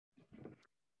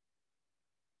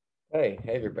Hey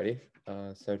everybody.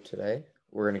 So today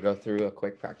we're going to go through a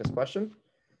quick practice question.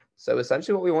 So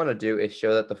essentially what we want to do is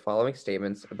show that the following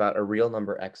statements about a real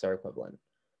number x are equivalent.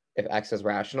 If x is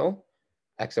rational,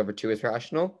 x over 2 is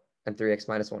rational, and 3x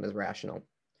minus 1 is rational.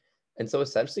 And so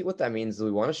essentially what that means is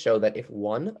we want to show that if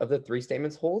one of the three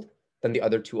statements hold, then the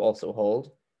other two also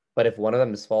hold. But if one of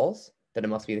them is false, then it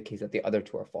must be the case that the other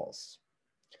two are false.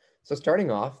 So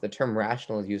starting off, the term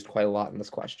rational is used quite a lot in this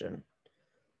question.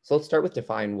 So let's start with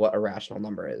defining what a rational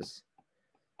number is.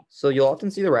 So you'll often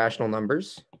see the rational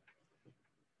numbers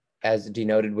as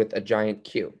denoted with a giant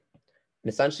Q.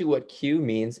 And essentially what Q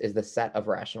means is the set of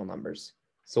rational numbers.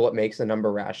 So what makes a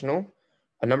number rational?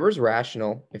 A number is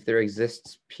rational if there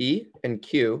exists P and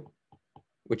Q,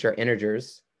 which are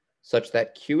integers, such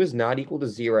that Q is not equal to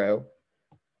 0,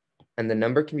 and the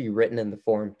number can be written in the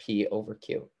form P over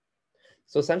Q.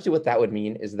 So essentially what that would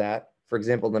mean is that, for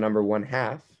example, the number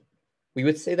 1/2, we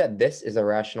would say that this is a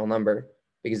rational number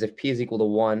because if P is equal to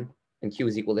 1 and Q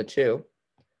is equal to 2,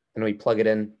 and we plug it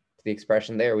in to the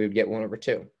expression there, we would get 1 over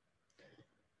 2.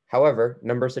 However,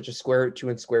 numbers such as square root 2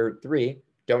 and square root 3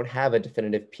 don't have a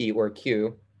definitive P or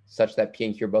Q such that P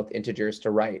and Q are both integers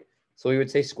to write. So we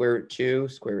would say square root 2,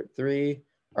 square root 3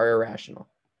 are irrational.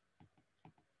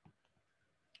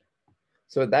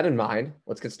 So with that in mind,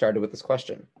 let's get started with this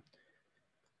question.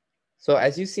 So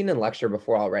as you've seen in lecture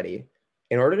before already,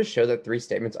 in order to show that three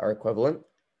statements are equivalent,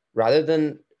 rather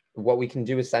than what we can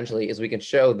do essentially is we can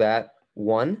show that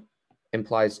 1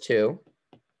 implies 2,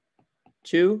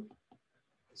 2,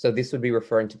 so this would be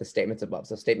referring to the statements above.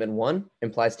 So statement 1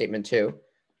 implies statement 2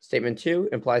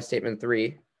 implies statement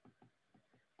 3,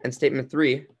 and statement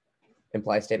 3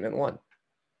 implies statement 1.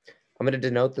 I'm going to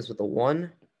denote this with a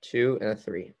 1, 2, and a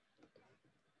 3.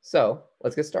 So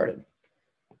let's get started.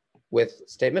 With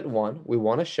statement 1, we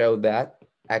want to show that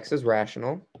x is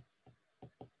rational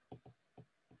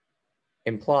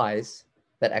implies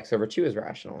that x over 2 is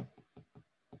rational.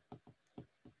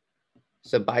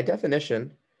 So by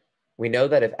definition, we know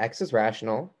that if x is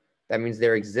rational, that means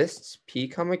there exists p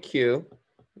comma q,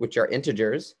 which are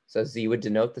integers. So z would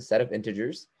denote the set of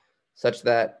integers such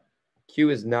that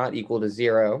q is not equal to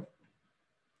 0.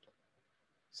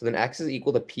 So then x is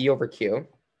equal to p over q.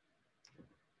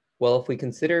 Well, if we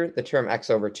consider the term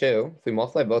x over 2, if we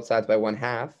multiply both sides by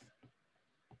 1/2,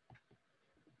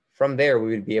 from there we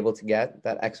would be able to get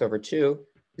that x over 2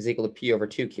 is equal to p over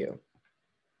 2q.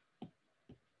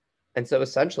 And so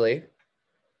essentially,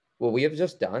 what we have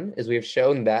just done is we have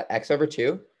shown that x over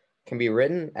 2 can be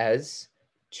written as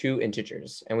two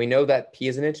integers. And we know that p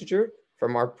is an integer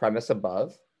from our premise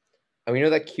above. And we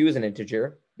know that q is an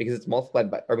integer because it's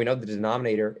multiplied by, or we know the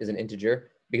denominator is an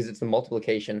integer because it's the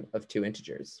multiplication of two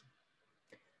integers.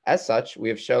 As such, we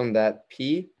have shown that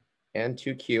p and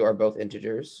 2q are both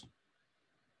integers.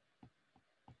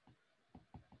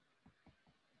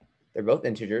 They're both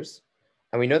integers.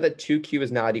 And we know that 2q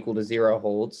is not equal to 0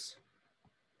 holds.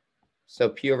 So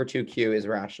p over 2q is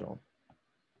rational.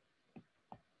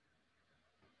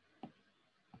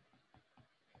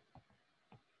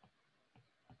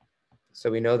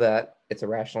 So we know that it's a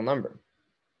rational number.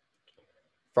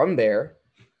 From there,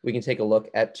 we can take a look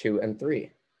at 2 and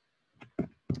 3.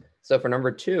 So for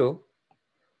number 2,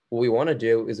 what we want to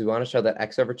do is we want to show that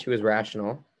x over 2 is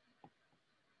rational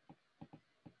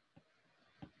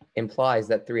implies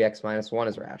that 3x minus 1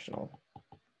 is rational.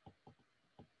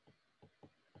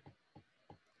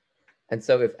 And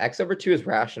so if x over 2 is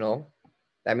rational,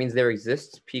 that means there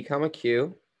exists p comma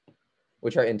q,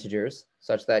 which are integers,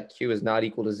 such that q is not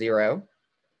equal to 0.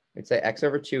 We'd say x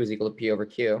over 2 is equal to p over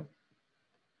q.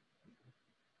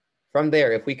 From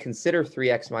there, if we consider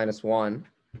 3x minus 1,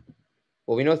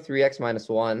 well, we know 3x minus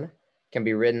 1 can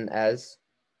be written as,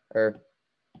 or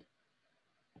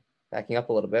backing up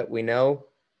a little bit, we know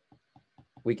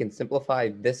we can simplify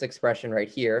this expression right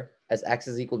here as x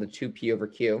is equal to 2p over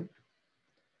q.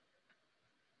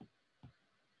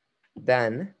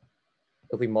 Then,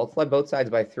 if we multiply both sides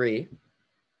by 3,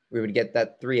 we would get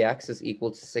that 3x is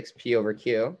equal to 6p over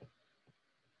q.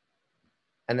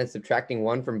 And then subtracting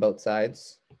 1 from both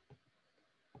sides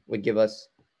would give us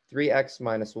 3x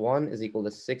minus 1 is equal to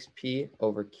 6p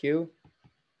over q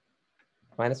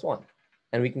minus 1.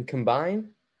 And we can combine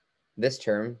this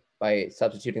term by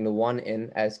substituting the 1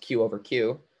 in as q over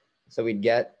q. So we'd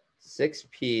get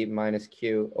 6p minus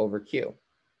q over q.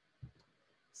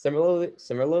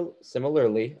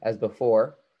 Similarly, as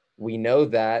before, we know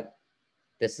that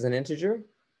this is an integer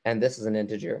and this is an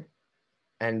integer,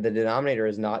 and the denominator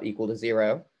is not equal to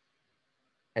 0.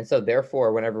 And so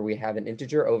therefore, whenever we have an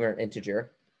integer over an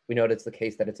integer, we know it's the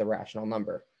case that it's a rational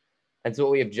number. And so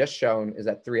what we have just shown is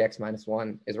that 3x minus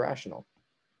 1 is rational.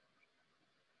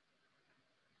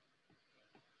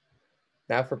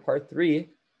 Now for part 3,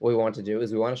 what we want to do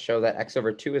is we want to show that x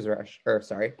over 2 is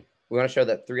rational, we want to show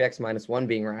that 3x minus 1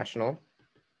 being rational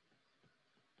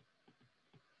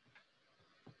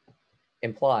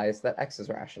implies that x is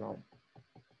rational.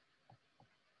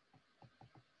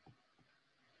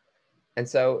 And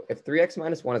so if 3x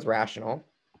minus 1 is rational,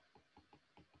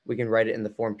 we can write it in the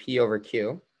form p over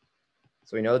q.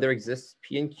 So we know there exists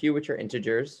p and q, which are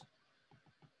integers,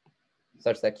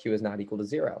 such that q is not equal to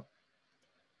 0.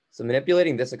 So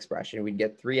manipulating this expression, we'd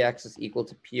get 3x is equal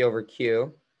to p over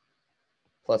q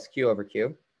plus q over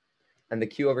q. And the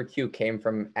q over q came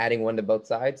from adding 1 to both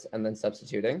sides and then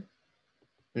substituting.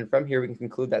 And from here, we can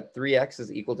conclude that 3x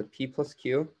is equal to p plus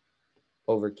q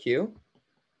over q,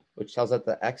 which tells us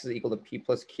that x is equal to p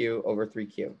plus q over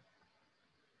 3q.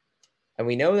 And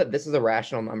we know that this is a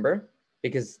rational number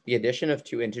because the addition of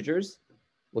 2 integers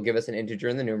will give us an integer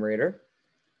in the numerator,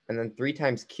 and then 3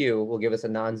 times q will give us a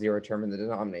non-zero term in the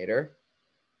denominator.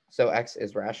 So x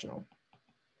is rational.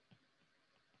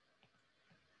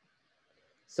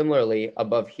 Similarly,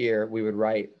 above here, we would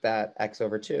write that x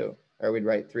over 2, or we'd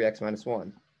write 3x minus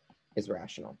 1 is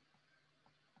rational.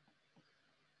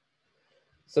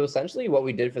 So essentially what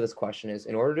we did for this question is,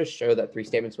 in order to show that 3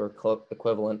 statements were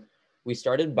equivalent, we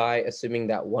started by assuming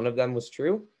that one of them was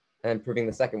true and proving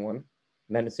the second one,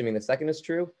 and then assuming the second is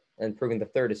true and proving the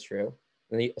third is true,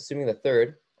 and then assuming the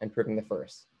third and proving the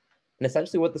first. And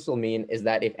essentially what this will mean is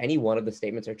that if any one of the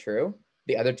statements are true,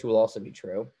 the other 2 will also be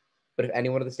true. But if any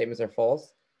one of the statements are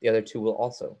false, the other 2 will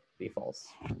also be false.